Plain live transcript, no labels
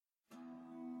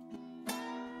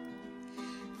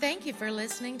Thank you for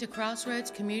listening to Crossroads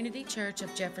Community Church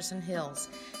of Jefferson Hills.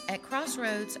 At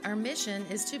Crossroads, our mission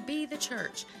is to be the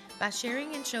church by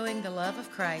sharing and showing the love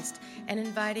of Christ and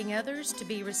inviting others to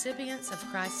be recipients of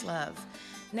Christ's love.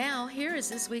 Now, here is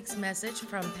this week's message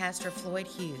from Pastor Floyd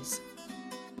Hughes.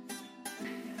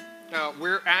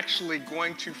 We're actually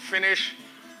going to finish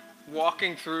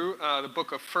walking through the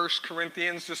book of 1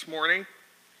 Corinthians this morning.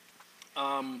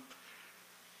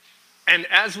 And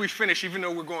as we finish, even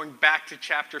though we're going back to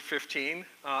chapter 15,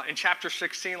 in chapter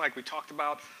 16, like we talked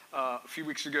about a few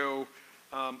weeks ago,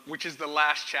 which is the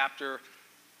last chapter,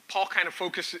 Paul kind of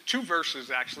focuses, two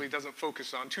verses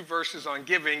on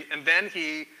giving, and then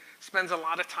he spends a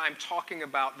lot of time talking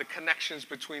about the connections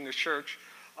between the church.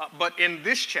 But in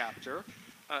this chapter,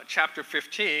 chapter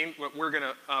 15, what we're going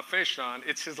to finish on,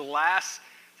 it's his last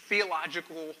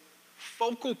theological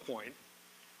focal point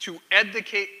to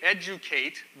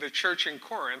educate the church in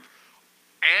Corinth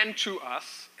and to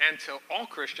us and to all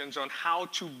Christians on how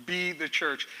to be the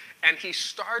church. And he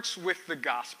starts with the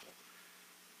gospel.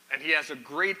 And he has a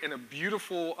great and a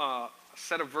beautiful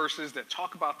set of verses that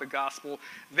talk about the gospel.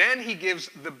 Then he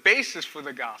gives the basis for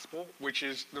the gospel, which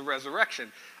is the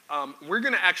resurrection. We're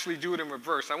going to actually do it in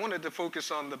reverse. I wanted to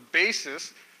focus on the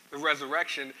basis, the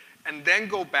resurrection, and then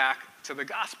go back to the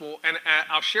gospel. And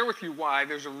I'll share with you why.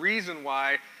 There's a reason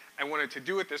why I wanted to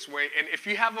do it this way. And if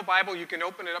you have a Bible, you can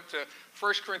open it up to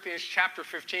 1 Corinthians chapter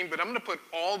 15. But I'm going to put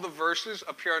all the verses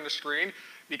up here on the screen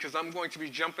because I'm going to be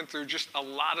jumping through just a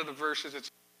lot of the verses.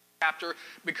 It's chapter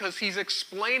because he's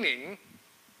explaining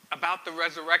about the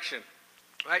resurrection.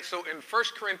 Right? So in 1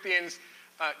 Corinthians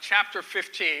chapter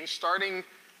 15,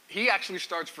 he actually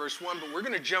starts verse 1, but we're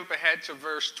going to jump ahead to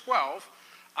verse 12.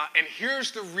 And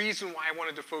here's the reason why I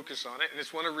wanted to focus on it, and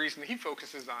it's one of the reasons he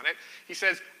focuses on it. He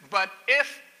says, "But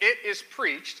if it is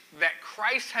preached that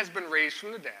Christ has been raised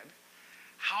from the dead,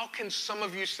 how can some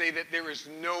of you say that there is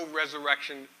no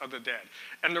resurrection of the dead?"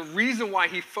 And the reason why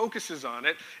he focuses on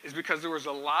it is because there was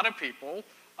a lot of people,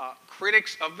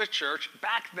 critics of the church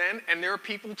back then, and there are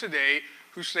people today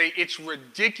who say it's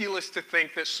ridiculous to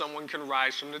think that someone can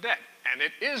rise from the dead. And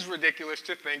it is ridiculous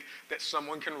to think that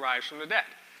someone can rise from the dead.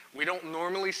 We don't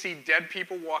normally see dead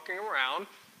people walking around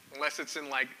unless it's in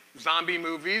like zombie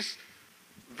movies,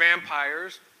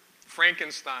 vampires,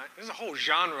 Frankenstein. There's a whole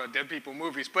genre of dead people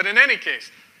movies. But in any case,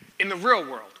 in the real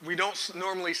world, we don't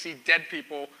normally see dead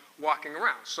people walking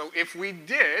around. So if we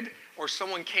did, or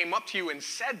someone came up to you and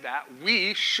said that,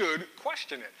 we should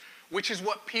question it, which is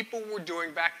what people were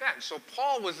doing back then. So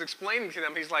Paul was explaining to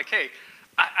them, he's like, hey,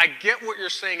 I get what you're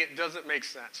saying, it doesn't make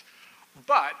sense.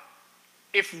 But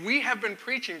if we have been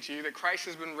preaching to you that Christ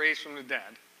has been raised from the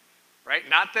dead, right?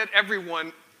 Not that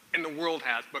everyone in the world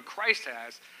has, but Christ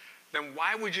has, then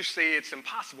why would you say it's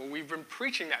impossible? We've been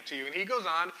preaching that to you. And he goes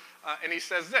on and he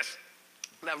says this,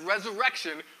 that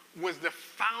resurrection was the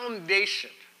foundation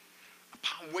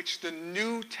upon which the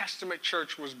New Testament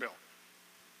church was built,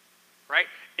 right?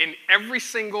 In every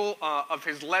single of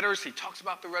his letters, he talks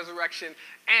about the resurrection.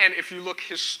 And if you look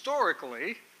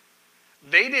historically,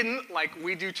 they didn't, like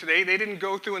we do today, they didn't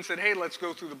go through and said, hey, let's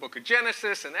go through the book of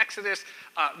Genesis and Exodus,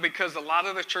 because a lot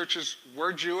of the churches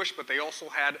were Jewish, but they also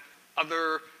had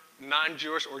other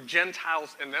non-Jewish or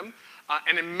Gentiles in them.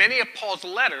 And in many of Paul's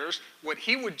letters, what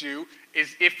he would do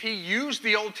is if he used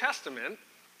the Old Testament,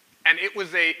 and it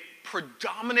was a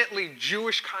predominantly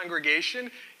Jewish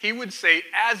congregation, he would say,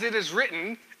 as it is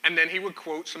written, and then he would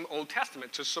quote some Old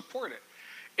Testament to support it.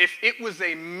 If it was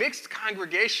a mixed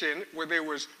congregation where there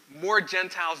was more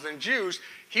Gentiles than Jews,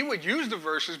 he would use the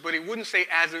verses, but he wouldn't say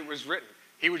as it was written.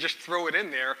 He would just throw it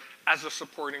in there as a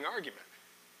supporting argument.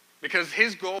 Because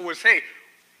his goal was, hey,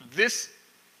 this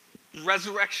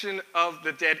resurrection of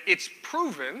the dead, it's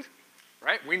proven,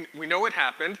 right? We know it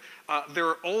happened. There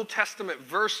are Old Testament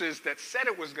verses that said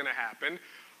it was going to happen,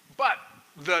 but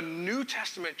the New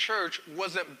Testament church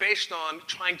wasn't based on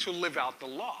trying to live out the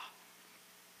law.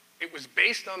 It was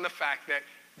based on the fact that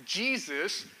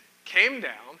Jesus came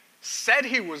down, said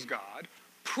he was God,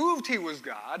 proved he was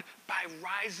God by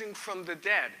rising from the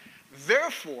dead.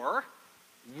 Therefore,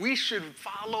 we should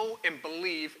follow and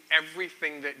believe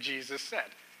everything that Jesus said.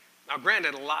 Now,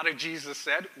 granted, a lot of Jesus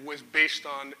said was based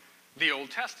on the Old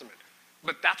Testament,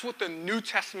 but that's what the New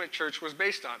Testament church was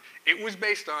based on. It was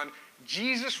based on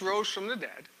Jesus rose from the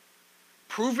dead,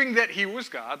 proving that he was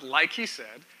God, like he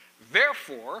said.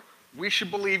 Therefore, we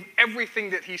should believe everything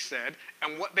that he said,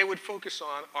 and what they would focus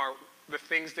on are the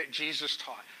things that Jesus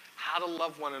taught. How to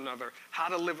love one another, how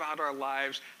to live out our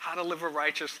lives, how to live a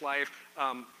righteous life,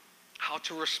 how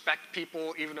to respect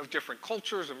people even of different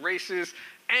cultures and races,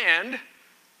 and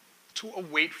to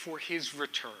await for his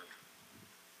return.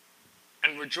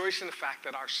 and rejoice in the fact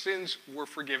that our sins were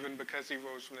forgiven because he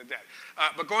rose from the dead.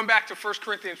 But going back to 1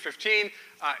 Corinthians 15,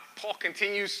 Paul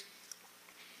continues,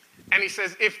 and he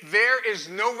says, if there is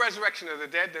no resurrection of the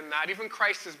dead, then not even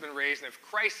Christ has been raised. And if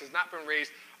Christ has not been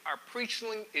raised, our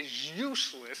preaching is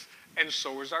useless, and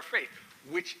so is our faith,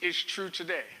 which is true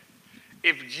today.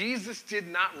 If Jesus did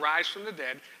not rise from the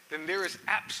dead, then there is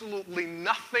absolutely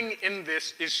nothing in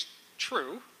this is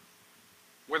true,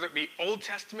 whether it be Old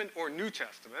Testament or New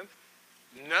Testament.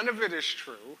 None of it is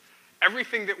true.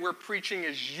 Everything that we're preaching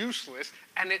is useless,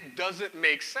 and it doesn't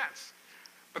make sense.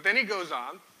 But then he goes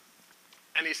on,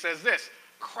 and he says this,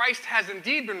 Christ has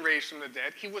indeed been raised from the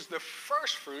dead. He was the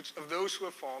first fruits of those who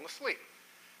have fallen asleep.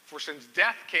 For since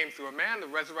death came through a man, the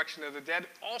resurrection of the dead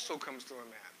also comes through a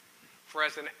man. For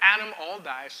as in Adam all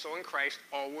die, so in Christ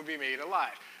all will be made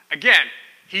alive. Again,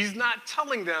 he's not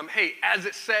telling them, hey, as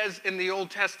it says in the Old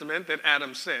Testament that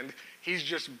Adam sinned. He's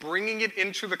just bringing it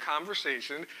into the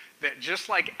conversation that just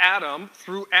like Adam,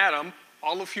 through Adam,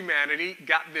 all of humanity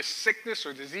got this sickness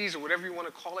or disease or whatever you want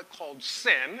to call it called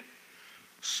sin.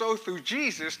 So through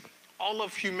Jesus, all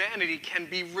of humanity can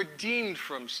be redeemed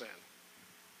from sin.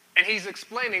 And he's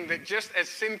explaining that just as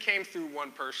sin came through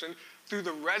one person, through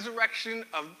the resurrection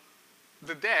of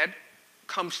the dead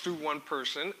comes through one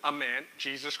person, a man,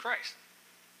 Jesus Christ.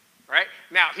 Right?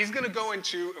 Now, he's going to go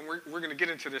into, and we're going to get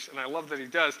into this, and I love that he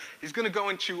does, he's going to go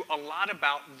into a lot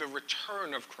about the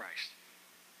return of Christ.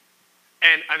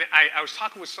 And I was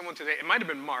talking with someone today, it might have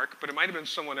been Mark, but it might have been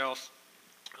someone else,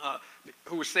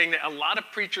 who was saying that a lot of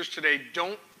preachers today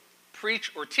don't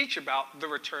preach or teach about the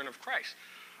return of Christ.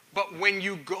 But when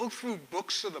you go through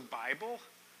books of the Bible,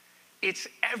 it's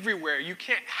everywhere. You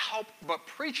can't help but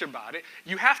preach about it.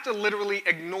 You have to literally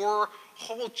ignore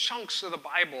whole chunks of the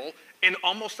Bible in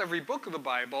almost every book of the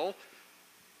Bible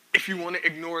if you want to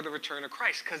ignore the return of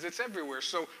Christ, because it's everywhere.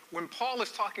 So when Paul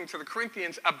is talking to the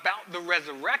Corinthians about the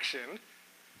resurrection,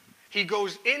 he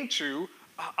goes into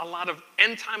a lot of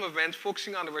end-time events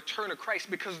focusing on the return of Christ,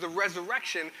 because the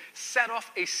resurrection set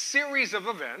off a series of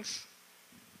events,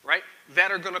 right,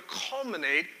 that are going to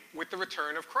culminate with the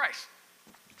return of Christ.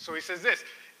 So he says this,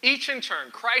 each in turn,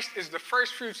 Christ is the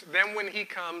first fruits, then when he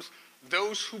comes,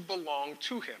 those who belong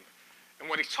to him. And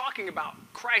what he's talking about,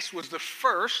 Christ was the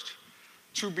first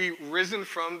to be risen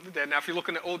from the dead. Now, if you look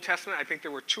in the Old Testament, I think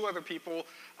there were two other people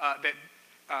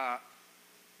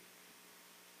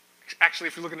actually,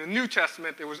 if you look in the New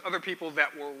Testament, there was other people that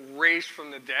were raised from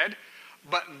the dead,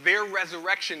 but their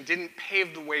resurrection didn't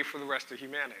pave the way for the rest of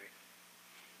humanity.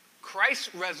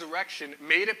 Christ's resurrection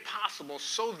made it possible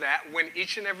so that when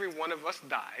each and every one of us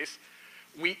dies,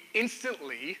 we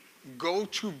instantly go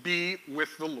to be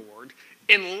with the Lord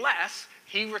unless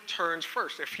he returns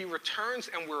first. If he returns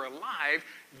and we're alive,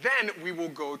 then we will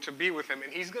go to be with him.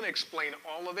 And he's going to explain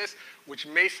all of this, which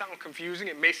may sound confusing.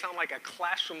 It may sound like a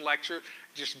classroom lecture.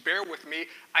 Just bear with me.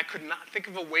 I could not think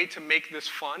of a way to make this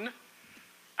fun.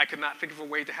 I could not think of a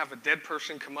way to have a dead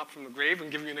person come up from the grave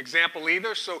and give you an example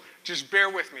either, so just bear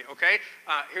with me, okay?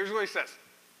 Here's what he says.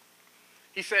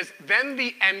 He says, then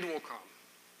the end will come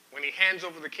when he hands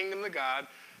over the kingdom to God,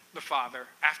 the Father,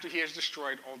 after he has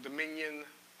destroyed all dominion,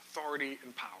 authority,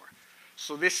 and power.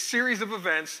 So this series of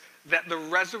events that the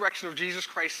resurrection of Jesus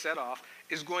Christ set off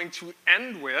is going to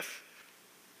end with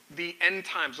the end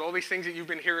times. All these things that you've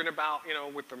been hearing about,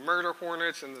 with the murder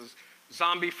hornets and the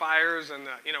zombie fires and,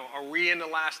 are we in the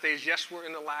last days? Yes, we're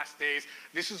in the last days.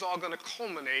 This is all going to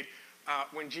culminate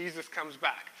when Jesus comes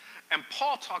back. And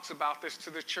Paul talks about this to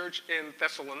the church in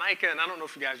Thessalonica, and I don't know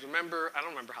if you guys remember, I don't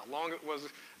remember how long it was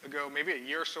ago, maybe a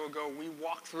year or so ago, we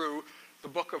walked through the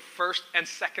book of 1st and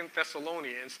 2nd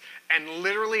Thessalonians, and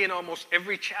literally in almost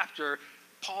every chapter,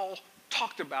 Paul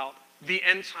talked about the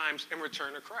end times and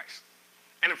return of Christ.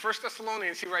 And in 1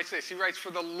 Thessalonians, he writes this, he writes,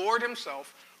 for the Lord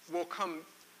himself will come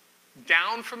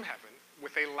down from heaven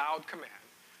with a loud command,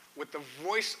 with the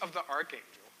voice of the archangel,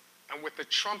 and with the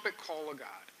trumpet call of God.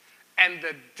 And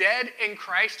the dead in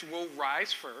Christ will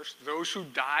rise first, those who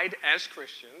died as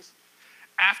Christians.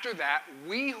 After that,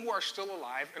 we who are still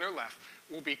alive and are left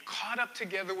will be caught up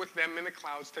together with them in the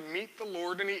clouds to meet the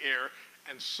Lord in the air,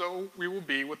 and so we will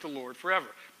be with the Lord forever.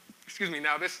 Excuse me,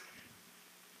 now this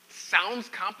sounds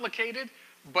complicated,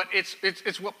 but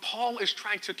it's what Paul is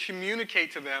trying to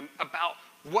communicate to them about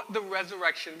what the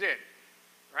resurrection did,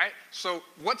 right? So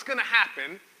what's going to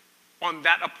happen on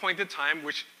that appointed time,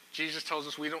 which Jesus tells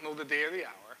us we don't know the day or the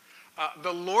hour.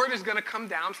 The Lord is going to come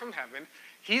down from heaven.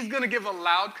 He's going to give a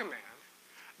loud command.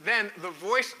 Then the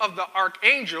voice of the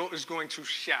archangel is going to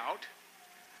shout.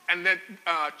 And the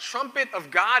trumpet of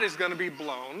God is going to be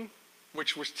blown,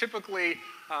 which was typically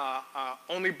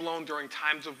only blown during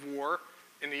times of war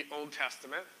in the Old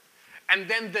Testament. And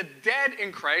then the dead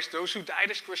in Christ, those who died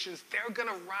as Christians, they're going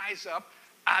to rise up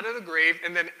out of the grave.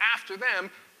 And then after them,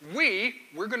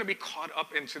 we're going to be caught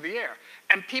up into the air.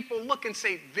 And people look and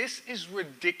say, this is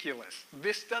ridiculous.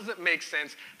 This doesn't make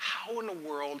sense. How in the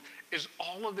world is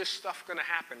all of this stuff going to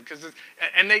happen?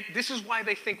 This is why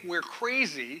they think we're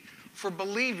crazy for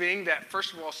believing that,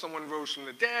 first of all, someone rose from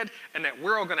the dead, and that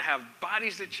we're all going to have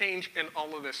bodies that change and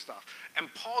all of this stuff. And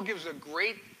Paul gives a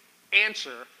great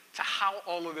answer to how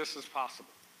all of this is possible.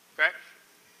 Okay?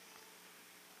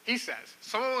 He says,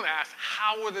 someone will ask,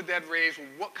 how are the dead raised?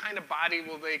 What kind of body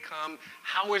will they come?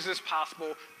 How is this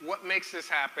possible? What makes this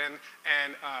happen?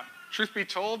 And truth be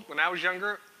told, when I was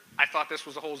younger, I thought this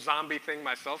was a whole zombie thing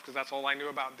myself, because that's all I knew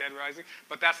about dead rising.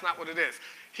 But that's not what it is.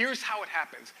 Here's how it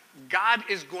happens. God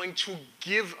is going to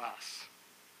give us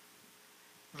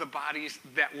the bodies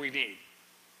that we need.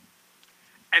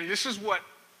 And this is what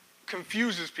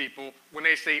confuses people when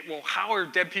they say, well, how are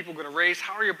dead people going to raise?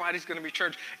 How are your bodies going to be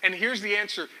changed? And here's the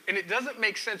answer. And it doesn't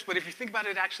make sense, but if you think about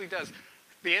it, it actually does.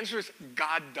 The answer is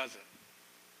God does it.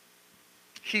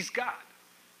 He's God.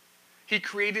 He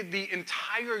created the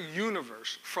entire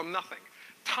universe from nothing.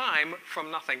 Time from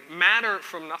nothing. Matter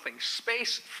from nothing.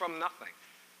 Space from nothing.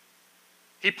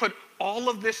 He put all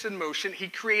of this in motion. He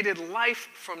created life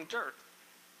from dirt.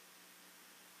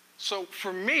 So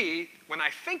for me, when I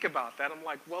think about that, I'm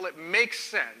like, well, it makes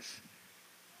sense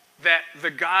that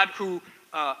the God who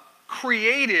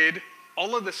created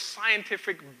all of the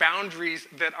scientific boundaries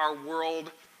that our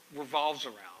world revolves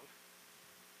around,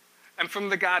 and from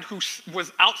the God who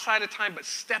was outside of time but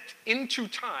stepped into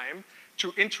time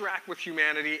to interact with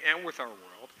humanity and with our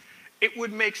world, it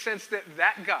would make sense that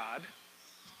that God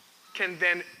can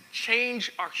then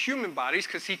change our human bodies,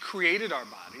 because he created our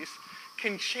bodies,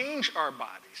 can change our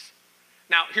bodies.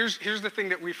 Now, here's the thing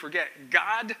that we forget.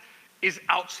 God is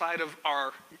outside of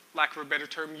our, lack of a better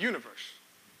term, universe.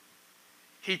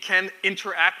 He can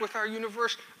interact with our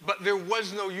universe, but there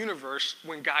was no universe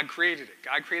when God created it.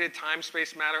 God created time,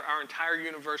 space, matter, our entire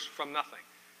universe from nothing.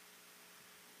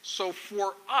 So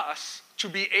for us to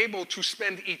be able to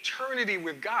spend eternity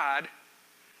with God,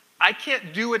 I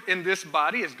can't do it in this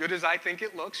body as good as I think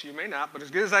it looks. You may not, but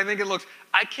as good as I think it looks,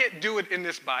 I can't do it in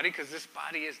this body because this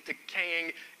body is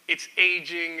decaying, it's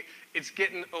aging, it's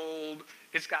getting old,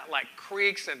 it's got like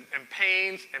creaks and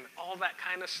pains and all that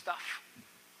kind of stuff.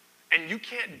 And you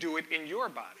can't do it in your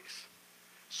bodies.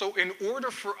 So in order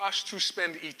for us to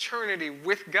spend eternity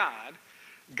with God,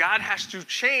 God has to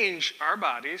change our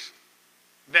bodies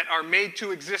that are made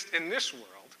to exist in this world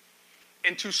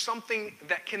into something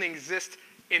that can exist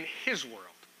in his world.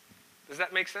 Does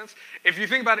that make sense? If you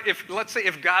think about it, let's say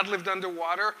if God lived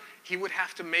underwater, he would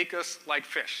have to make us like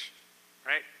fish,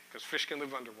 right? Because fish can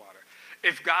live underwater.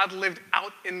 If God lived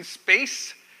out in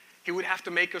space, he would have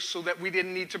to make us so that we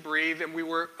didn't need to breathe and we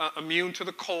were immune to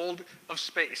the cold of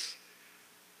space.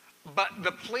 But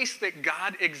the place that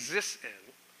God exists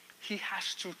in, he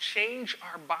has to change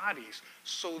our bodies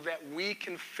so that we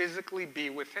can physically be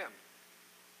with him.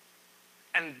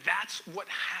 And that's what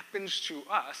happens to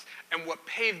us, and what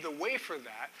paved the way for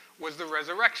that was the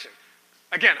resurrection.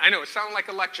 Again, I know it sounded like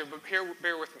a lecture, but here,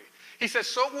 bear with me. He says,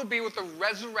 so it will be with the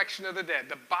resurrection of the dead.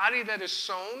 The body that is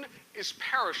sown is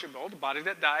perishable. The body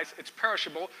that dies, it's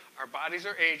perishable. Our bodies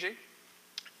are aging.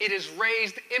 It is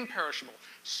raised imperishable.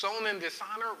 Sown in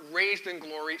dishonor, raised in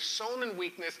glory. Sown in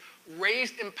weakness,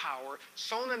 raised in power.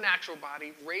 Sown a natural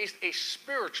body, raised a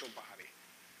spiritual body.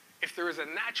 If there is a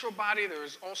natural body, there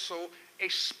is also a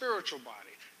spiritual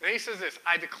body. And he says this,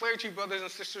 I declare to you, brothers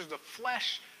and sisters, the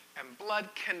flesh and blood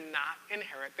cannot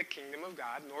inherit the kingdom of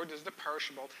God, nor does the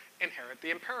perishable inherit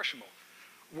the imperishable.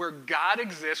 Where God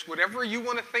exists, whatever you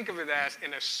want to think of it as,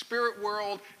 in a spirit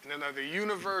world, in another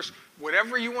universe,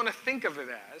 whatever you want to think of it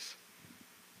as,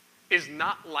 is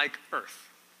not like earth.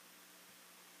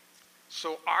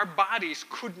 So our bodies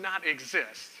could not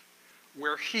exist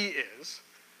where he is.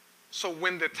 So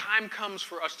when the time comes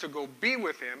for us to go be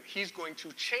with him, he's going to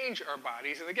change our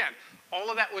bodies. And again, all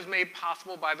of that was made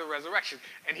possible by the resurrection.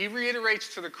 And he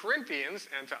reiterates to the Corinthians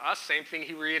and to us, same thing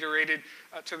he reiterated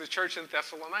to the church in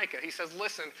Thessalonica. He says,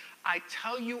 listen, I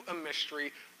tell you a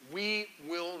mystery. We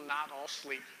will not all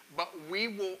sleep, but we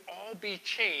will all be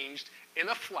changed in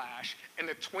a flash, in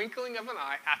the twinkling of an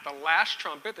eye, at the last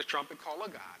trumpet, the trumpet call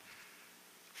of God.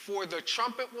 For the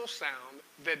trumpet will sound,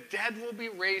 the dead will be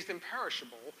raised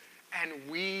imperishable, and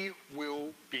we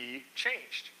will be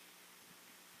changed.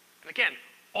 And again,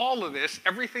 all of this,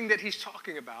 everything that he's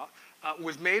talking about,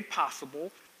 was made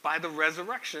possible by the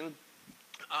resurrection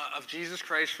of Jesus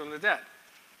Christ from the dead.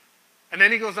 And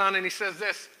then he goes on and he says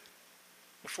this,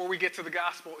 before we get to the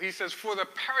gospel, he says, for the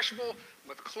perishable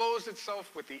must clothe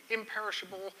itself with the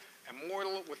imperishable, and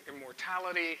mortal with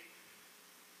immortality.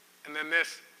 And then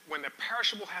this, when the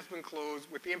perishable has been clothed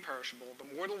with the imperishable,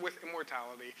 the mortal with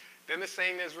immortality, then the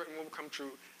saying that is written will become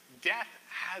true. Death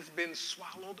has been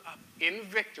swallowed up in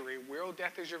victory. Where, O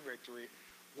death, is your victory?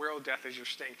 Where, O death, is your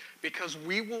sting? Because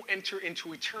we will enter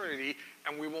into eternity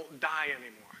and we won't die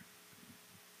anymore.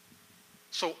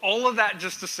 So all of that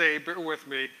just to say, bear with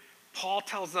me, Paul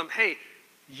tells them, hey,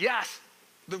 yes,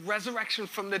 the resurrection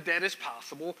from the dead is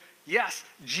possible. Yes,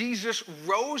 Jesus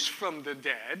rose from the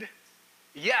dead.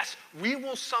 Yes, we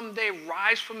will someday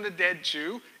rise from the dead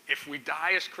too, if we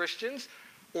die as Christians,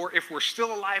 or if we're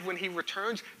still alive when he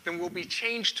returns, then we'll be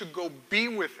changed to go be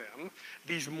with him.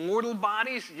 These mortal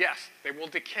bodies, yes, they will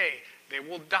decay, they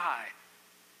will die.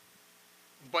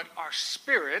 But our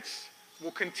spirits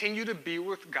will continue to be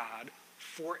with God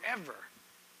forever.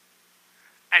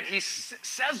 And he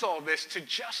says all this to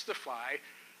justify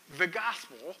the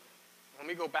gospel. Let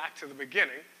me go back to the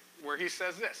beginning where he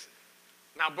says this.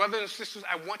 Now, brothers and sisters,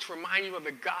 I want to remind you of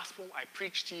the gospel I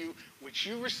preached to you, which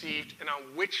you received and on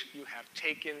which you have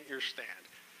taken your stand.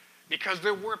 Because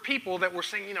there were people that were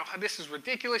saying, this is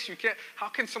ridiculous. How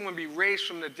can someone be raised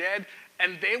from the dead?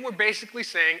 And they were basically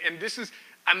saying, and this is,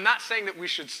 I'm not saying that we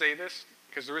should say this,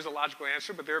 because there is a logical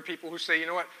answer, but there are people who say, you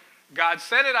know what? God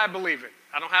said it, I believe it.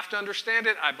 I don't have to understand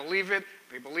it, I believe it.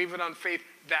 They believe it on faith,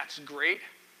 that's great.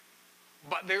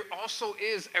 But there also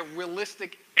is a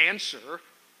realistic answer,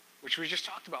 which we just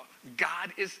talked about.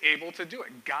 God is able to do it.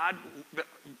 God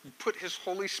put his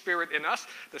Holy Spirit in us,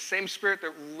 the same Spirit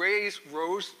that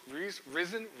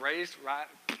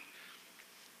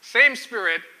same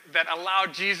Spirit that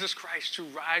allowed Jesus Christ to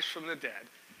rise from the dead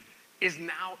is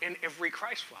now in every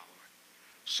Christ follower.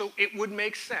 So it would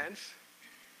make sense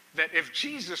that if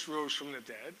Jesus rose from the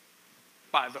dead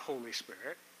by the Holy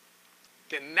Spirit,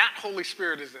 then that Holy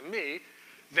Spirit is in me,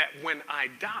 that when I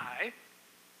die,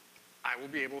 I will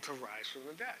be able to rise from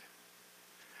the dead.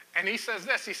 And he says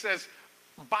this, he says,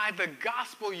 by the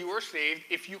gospel you are saved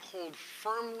if you hold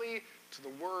firmly to the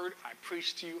word I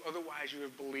preached to you, otherwise you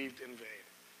have believed in vain.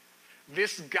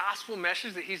 This gospel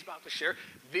message that he's about to share,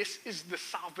 this is the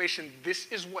salvation, this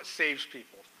is what saves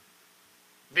people.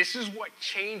 This is what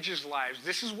changes lives.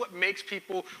 This is what makes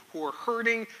people who are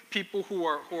hurting, people who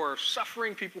are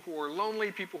suffering, people who are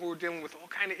lonely, people who are dealing with all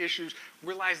kinds of issues,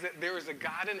 realize that there is a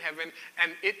God in heaven,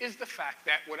 and it is the fact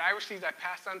that what I received, I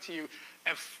passed on to you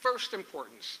of first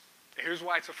importance. Here's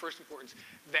why it's of first importance.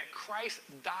 That Christ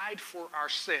died for our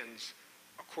sins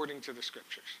according to the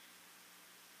scriptures.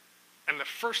 And the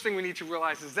first thing we need to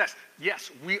realize is this.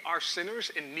 Yes, we are sinners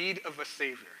in need of a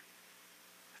Savior.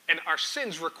 And our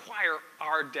sins require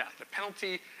our death. The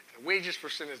penalty and the wages for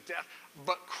sin is death.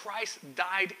 But Christ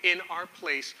died in our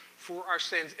place for our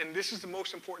sins. And this is the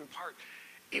most important part.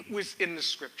 It was in the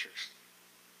scriptures.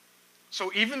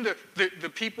 So even the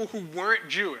people who weren't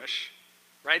Jewish,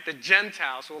 right, the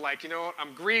Gentiles who were like,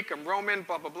 I'm Greek, I'm Roman,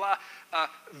 blah, blah, blah.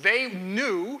 They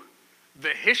knew the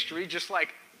history, just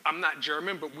like I'm not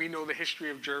German, but we know the history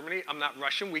of Germany. I'm not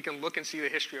Russian. We can look and see the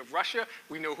history of Russia.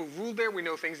 We know who ruled there. We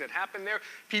know things that happened there.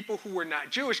 People who were not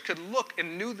Jewish could look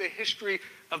and knew the history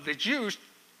of the Jews,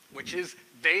 which is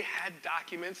they had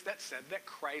documents that said that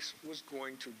Christ was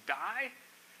going to die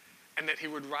and that he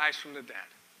would rise from the dead.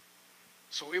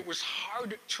 So it was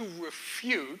hard to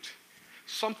refute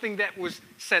something that was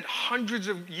said hundreds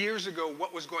of years ago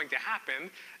what was going to happen,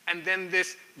 and then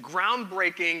this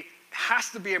groundbreaking has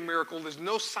to be a miracle. There's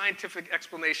no scientific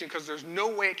explanation because there's no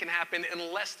way it can happen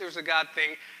unless there's a God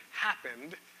thing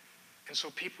happened. And so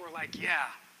people are like, yeah,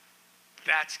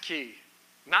 that's key.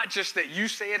 Not just that you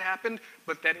say it happened,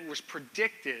 but that it was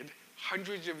predicted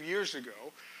hundreds of years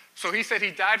ago. So he said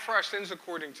he died for our sins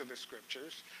according to the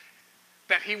scriptures,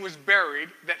 that he was buried,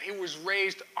 that he was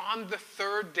raised on the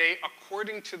third day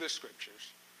according to the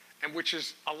scriptures, and which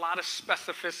is a lot of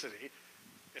specificity.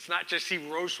 It's not just he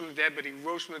rose from the dead, but he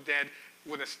rose from the dead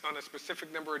on a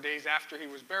specific number of days after he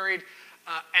was buried,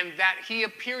 and that he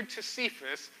appeared to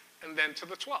Cephas and then to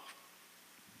the 12.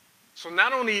 So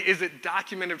not only is it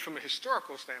documented from a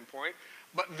historical standpoint,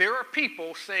 but there are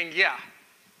people saying, yeah,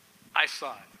 I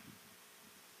saw it.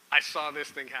 I saw this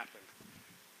thing happen.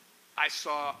 I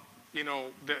saw,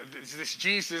 this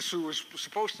Jesus who was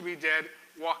supposed to be dead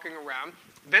walking around.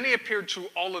 Then he appeared to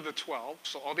all of the 12,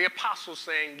 so all the apostles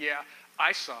saying, yeah,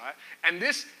 I saw it. And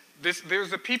there's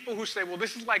the people who say, well,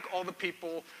 this is like all the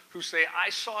people who say,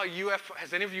 I saw a UFO.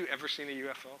 Has any of you ever seen a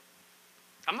UFO?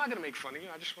 I'm not going to make fun of you.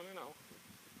 I just want to know.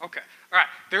 Okay. All right.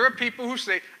 There are people who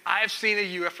say, I've seen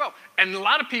a UFO. And a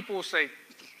lot of people will say,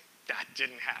 that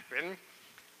didn't happen.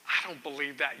 I don't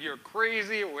believe that. You're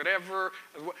crazy or whatever.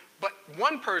 But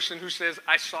one person who says,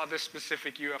 I saw this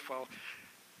specific UFO,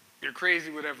 you're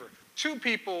crazy, whatever. 2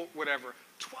 people, whatever.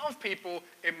 12 people,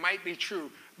 it might be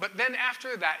true. But then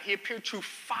after that, he appeared to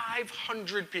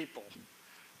 500 people,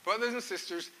 brothers and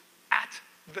sisters, at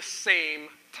the same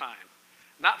time.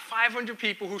 Not 500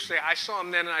 people who say, I saw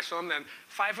him then and I saw him then.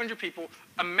 500 people.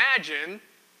 Imagine,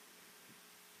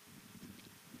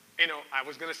 I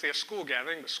was going to say a school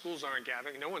gathering, but schools aren't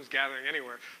gathering. No one's gathering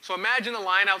anywhere. So imagine a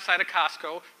line outside of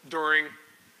Costco during,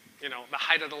 the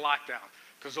height of the lockdown,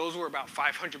 because those were about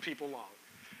 500 people long.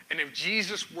 And if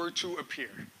Jesus were to appear,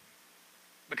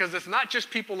 because it's not just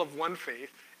people of one faith,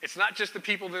 it's not just the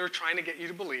people that are trying to get you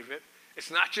to believe it,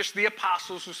 it's not just the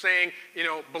apostles who are saying,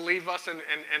 believe us and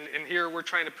here we're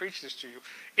trying to preach this to you.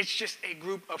 It's just a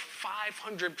group of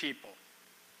 500 people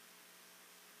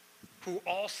who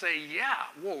all say, yeah,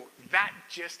 whoa, that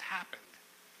just happened.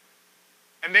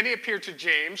 And then he appeared to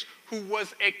James, who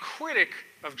was a critic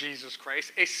of Jesus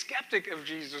Christ, a skeptic of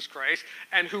Jesus Christ,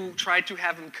 and who tried to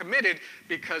have him committed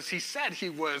because he said he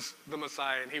was the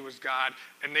Messiah and he was God,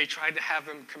 and they tried to have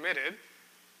him committed,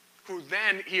 who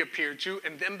then he appeared to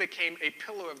and then became a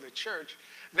pillar of the church,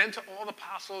 then to all the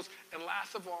apostles, and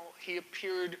last of all, he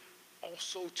appeared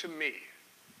also to me.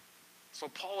 So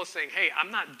Paul is saying, hey,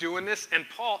 I'm not doing this. And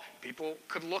Paul, people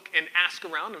could look and ask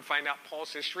around and find out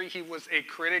Paul's history. He was a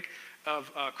critic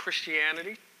of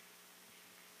Christianity.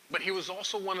 But he was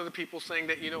also one of the people saying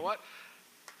that, you know what?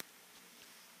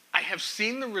 I have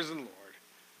seen the risen Lord.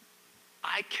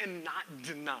 I cannot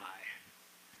deny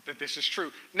that this is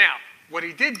true. Now, what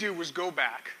he did do was go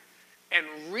back and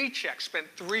recheck, spent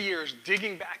 3 years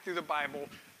digging back through the Bible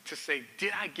to say,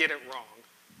 did I get it wrong?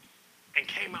 And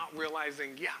came out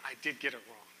realizing, yeah, I did get it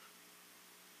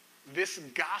wrong. This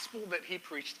gospel that he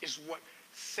preached is what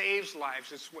saves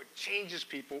lives. It's what changes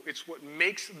people. It's what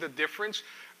makes the difference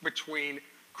between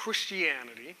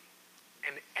Christianity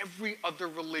and every other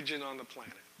religion on the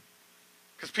planet.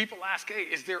 Because people ask, hey,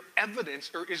 is there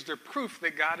evidence or is there proof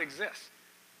that God exists?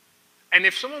 And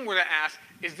if someone were to ask,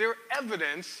 is there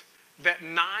evidence that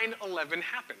 9/11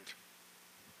 happened?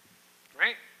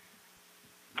 Right?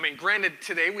 I mean, granted,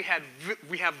 today we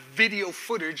have video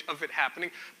footage of it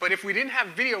happening, but if we didn't have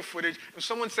video footage, if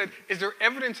someone said, is there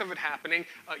evidence of it happening,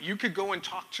 you could go and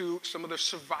talk to some of the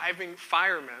surviving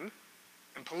firemen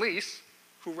and police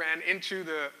who ran into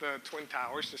the Twin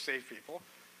Towers to save people.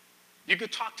 You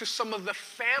could talk to some of the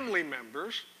family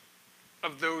members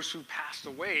of those who passed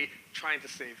away trying to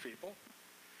save people.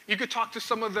 You could talk to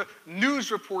some of the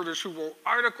news reporters who wrote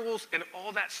articles and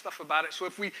all that stuff about it. So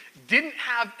if we didn't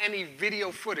have any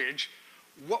video footage,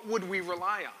 what would we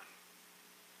rely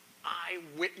on?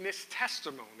 Eyewitness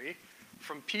testimony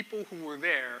from people who were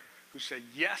there who said,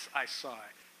 yes, I saw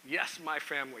it. Yes, my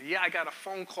family. Yeah, I got a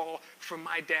phone call from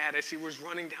my dad as he was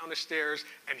running down the stairs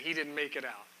and he didn't make it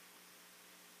out.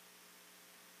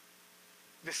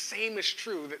 The same is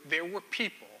true that there were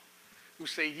people who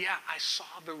say, yeah, I saw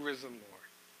the risen Lord.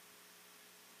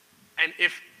 And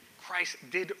if Christ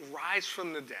did rise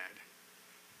from the dead,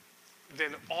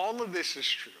 then all of this is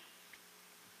true.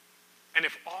 And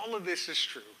if all of this is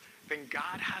true, then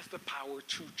God has the power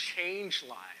to change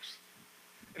lives.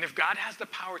 And if God has the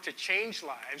power to change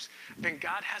lives, then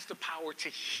God has the power to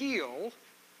heal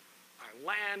our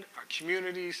land, our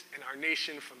communities, and our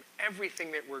nation from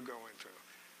everything that we're going through.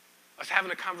 I was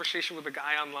having a conversation with a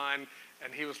guy online,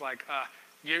 and he was like,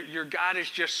 your God is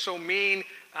just so mean.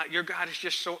 Your God is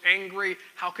just so angry.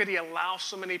 How could he allow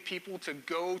so many people to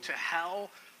go to hell?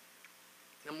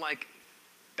 And I'm like,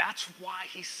 that's why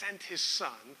he sent his son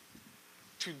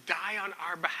to die on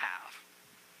our behalf.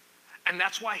 And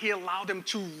that's why he allowed him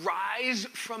to rise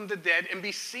from the dead and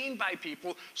be seen by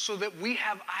people so that we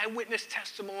have eyewitness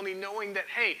testimony knowing that,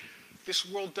 hey, this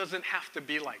world doesn't have to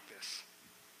be like this.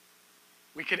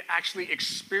 We could actually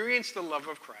experience the love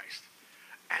of Christ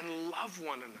and love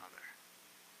one another.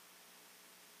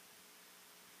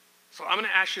 So I'm going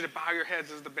to ask you to bow your heads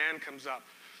as the band comes up.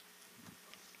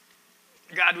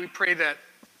 God, we pray that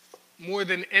more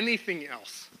than anything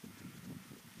else,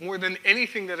 more than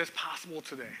anything that is possible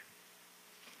today,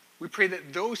 we pray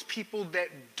that those people that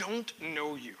don't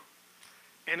know you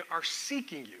and are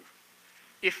seeking you,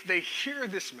 if they hear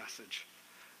this message,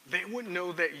 they would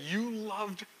know that you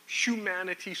loved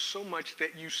humanity so much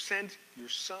that you sent your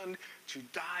son to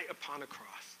die upon a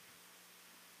cross.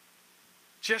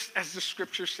 Just as the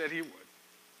scripture said he would.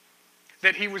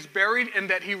 That he was buried and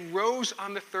that he rose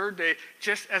on the third day,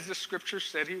 just as the scripture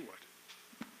said he would.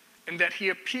 And that he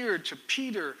appeared to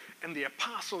Peter and the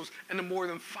apostles and to more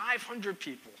than 500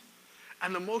 people.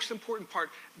 And the most important part,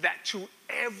 that to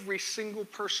every single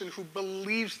person who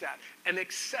believes that and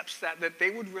accepts that they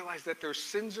would realize that their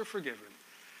sins are forgiven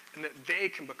and that they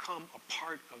can become a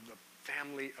part of the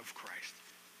family of Christ.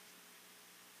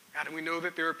 God, and we know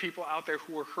that there are people out there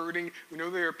who are hurting. We know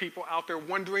there are people out there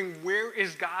wondering, where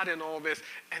is God in all this?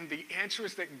 And the answer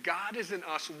is that God is in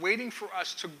us, waiting for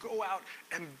us to go out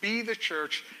and be the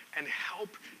church and help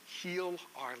heal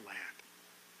our land.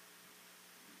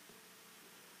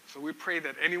 So we pray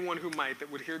that anyone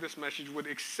that would hear this message would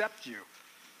accept you.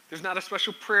 There's not a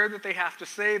special prayer that they have to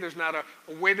say. There's not a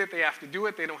way that they have to do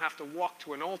it. They don't have to walk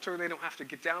to an altar. They don't have to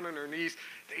get down on their knees.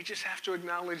 They just have to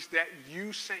acknowledge that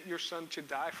you sent your son to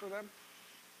die for them.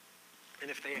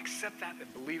 And if they accept that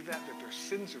and believe that their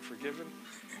sins are forgiven,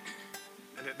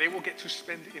 and that they will get to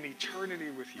spend an eternity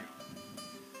with you.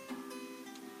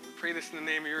 We pray this in the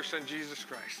name of your son, Jesus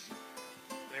Christ.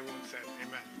 And everyone said,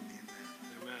 amen.